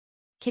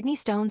Kidney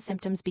stone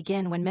symptoms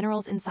begin when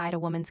minerals inside a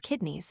woman's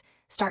kidneys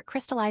start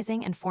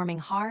crystallizing and forming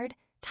hard,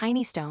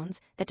 tiny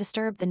stones that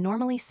disturb the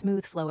normally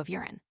smooth flow of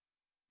urine.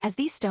 As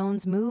these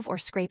stones move or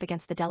scrape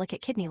against the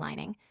delicate kidney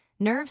lining,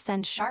 nerves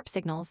send sharp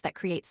signals that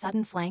create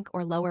sudden flank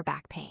or lower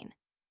back pain.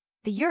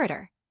 The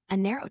ureter, a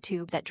narrow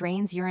tube that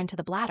drains urine to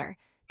the bladder,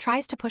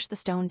 tries to push the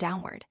stone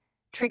downward,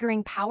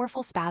 triggering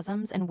powerful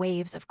spasms and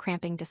waves of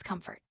cramping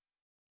discomfort.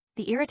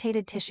 The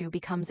irritated tissue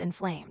becomes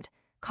inflamed,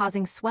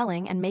 causing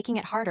swelling and making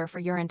it harder for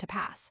urine to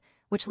pass,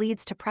 which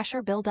leads to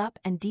pressure buildup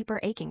and deeper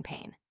aching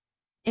pain.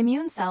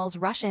 Immune cells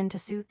rush in to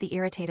soothe the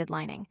irritated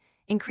lining,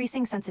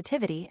 increasing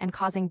sensitivity and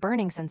causing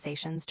burning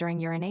sensations during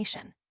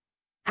urination.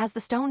 As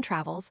the stone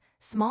travels,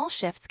 small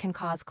shifts can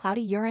cause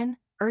cloudy urine,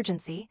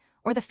 urgency,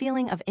 or the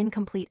feeling of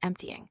incomplete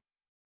emptying.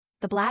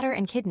 The bladder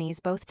and kidneys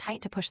both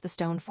tight to push the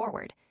stone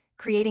forward,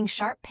 creating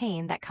sharp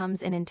pain that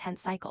comes in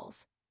intense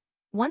cycles.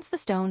 Once the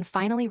stone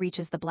finally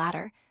reaches the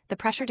bladder, the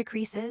pressure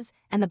decreases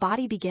and the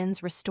body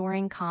begins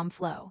restoring calm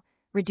flow,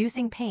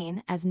 reducing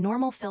pain as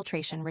normal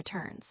filtration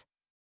returns.